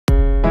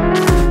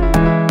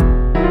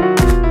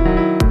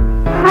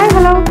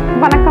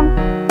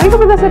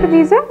Dosa to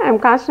Pizza. I am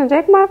Kashna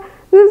Jaykumar.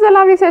 This is a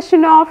lovely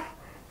session of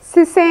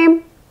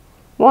Sesame,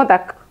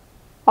 Modak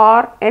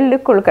or Ellu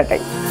Kozhukattai.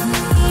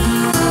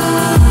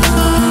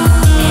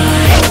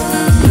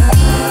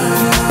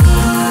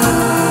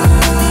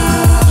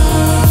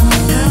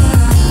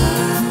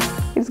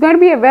 It's going to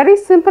be a very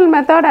simple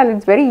method and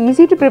it's very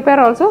easy to prepare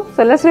also.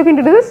 So let's look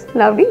into this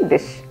lovely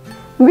dish.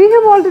 We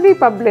have already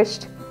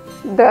published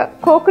the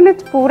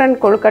coconut puran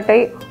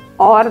Kozhukattai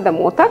or the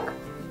Modak.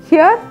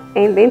 Here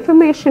in the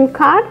information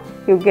card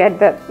you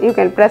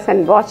can press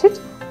and watch it,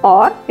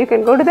 or you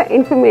can go to the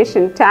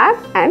information tab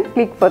and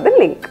click for the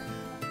link.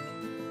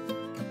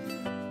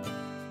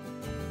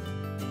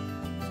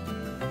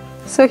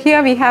 So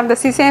here we have the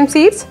sesame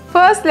seeds.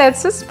 First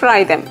let's just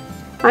fry them.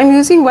 I am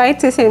using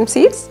white sesame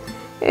seeds.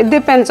 It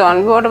depends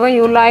on whatever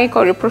you like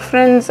or your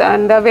preference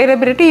and the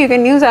availability. You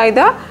can use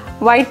either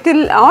white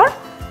till or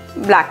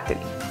black till.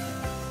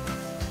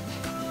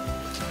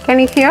 Can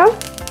you hear?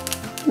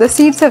 The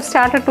seeds have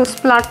started to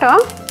splutter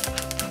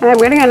and I am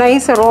getting a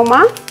nice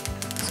aroma.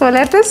 So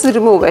let us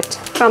remove it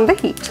from the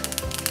heat.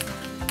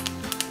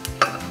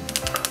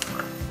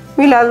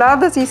 We will allow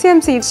the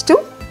sesame seeds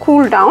to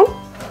cool down.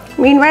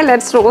 Meanwhile,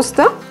 let's roast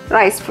the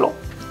rice flour.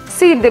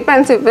 See, it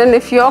depends. Even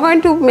if you are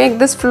going to make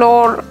this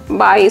flour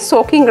by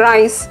soaking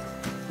rice,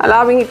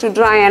 allowing it to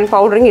dry and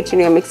powdering it in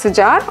your mixer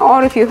jar,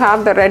 or if you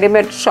have the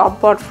ready-made shop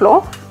bought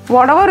flour,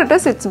 whatever it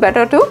is, it's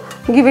better to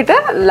give it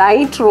a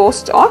light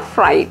roast or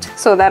fry it.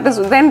 So that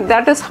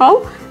is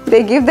how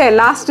they give the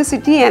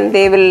elasticity and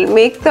they will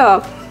make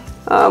the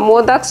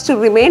modaks to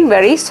remain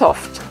very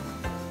soft.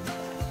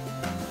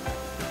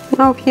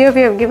 Now here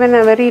we have given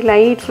a very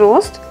light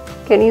roast.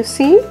 Can you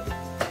see?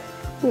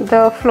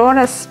 The flour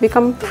has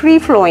become free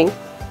flowing.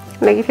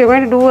 Like if you're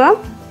going to do a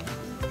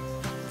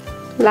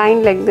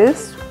line like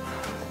this,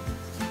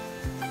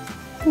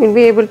 you'll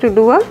be able to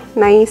do a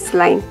nice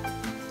line.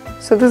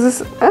 So this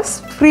is a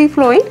free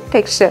flowing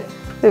texture.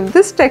 If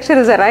this texture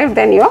is arrived,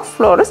 then your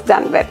flour is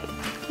done well.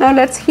 Now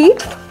let's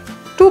heat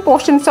 2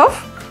 portions of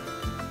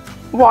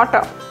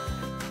water.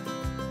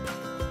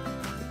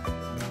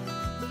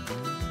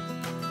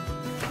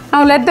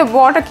 Now let the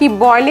water keep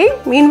boiling.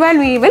 Meanwhile,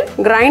 we will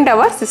grind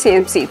our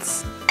sesame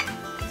seeds.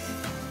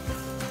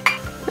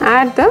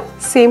 Add the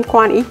same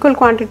equal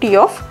quantity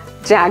of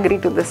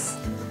jaggery to this.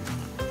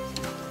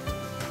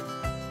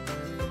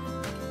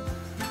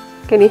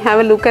 Can you have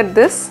a look at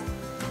this?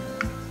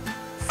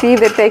 See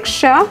the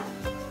texture,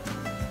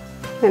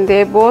 and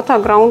they both are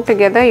ground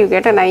together. You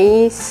get a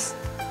nice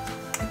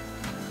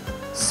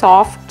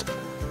soft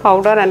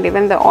powder and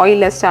even the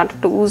oil has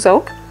started to ooze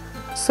out.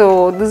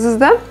 So this is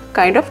the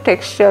kind of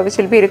texture which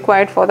will be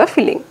required for the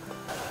filling.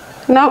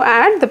 Now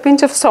add the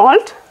pinch of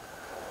salt.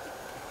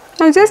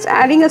 Now just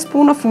adding a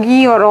spoon of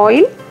ghee or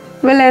oil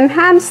will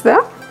enhance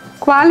the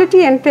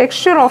quality and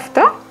texture of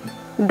the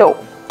dough.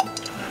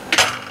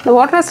 The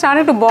water has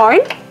started to boil,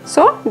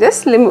 so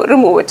just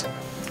remove it.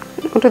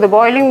 To the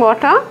boiling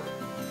water,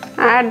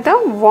 add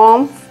the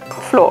warm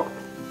flour.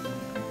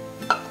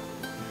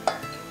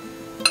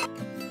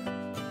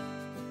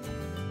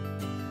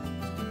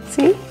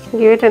 See,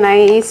 give it a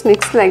nice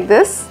mix like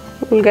this.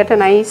 You will get a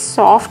nice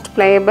soft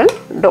pliable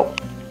dough.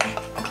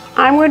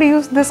 I am going to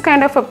use this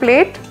kind of a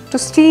plate to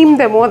steam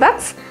the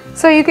modaks.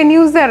 So you can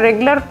use the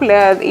regular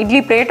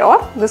idli plate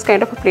or this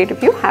kind of a plate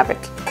if you have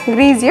it.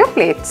 Grease your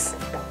plates.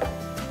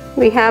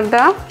 We have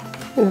the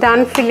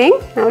done filling.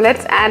 Now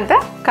let's add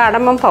the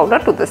cardamom powder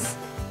to this.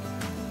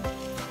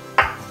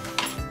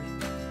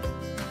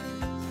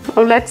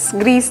 Now let's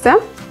grease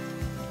the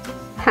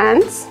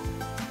hands.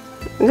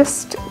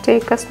 Just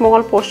take a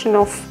small portion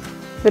of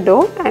the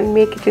dough and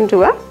make it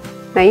into a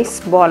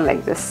nice ball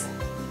like this.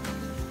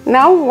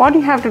 Now what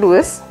you have to do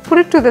is put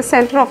it to the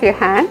center of your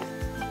hand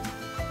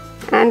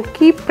and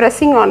keep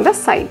pressing on the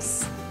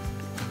sides.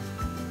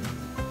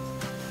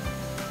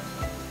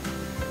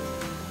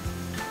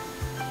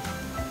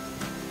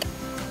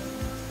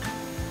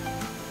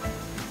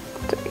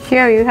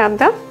 Here you have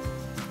the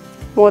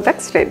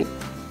modaks ready.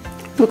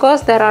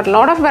 Because there are a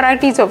lot of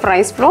varieties of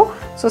rice flour,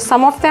 so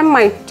some of them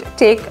might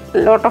take a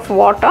lot of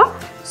water.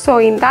 So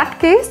in that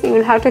case, you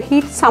will have to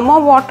heat some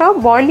more water,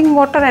 boiling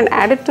water, and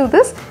add it to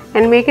this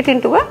and make it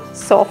into a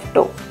soft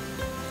dough.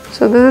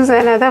 So this is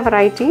another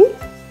variety.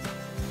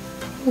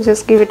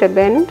 Just give it a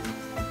bend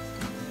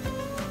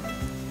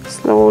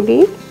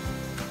slowly.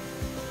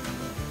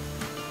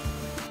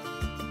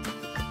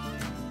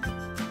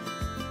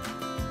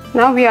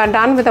 Now we are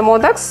done with the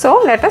modaks,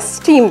 so let us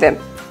steam them.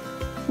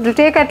 It will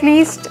take at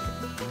least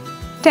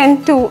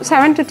 7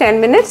 to 10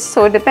 minutes,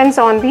 so it depends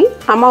on the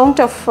amount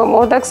of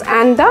modaks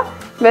and the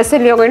vessel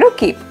you are going to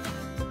keep.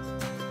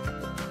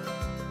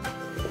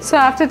 So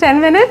after 10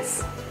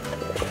 minutes,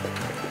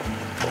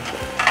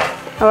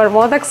 our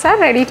modaks are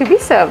ready to be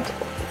served.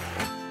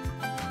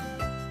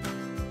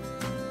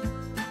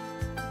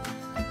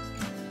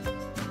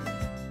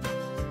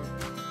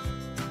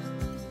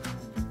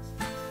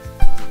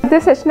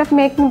 This session of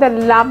making the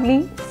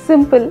lovely,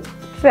 simple,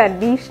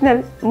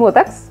 traditional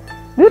modaks.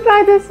 Do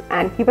try this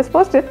and keep us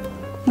posted.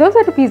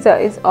 Dosa to Pizza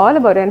is all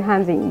about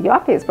enhancing your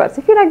taste buds.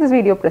 If you like this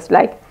video, press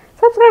like,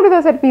 subscribe to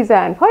Dosa to Pizza,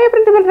 and for your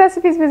printable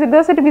recipes visit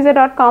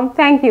dosatopizza.com.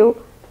 Thank you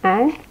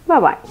and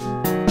bye-bye.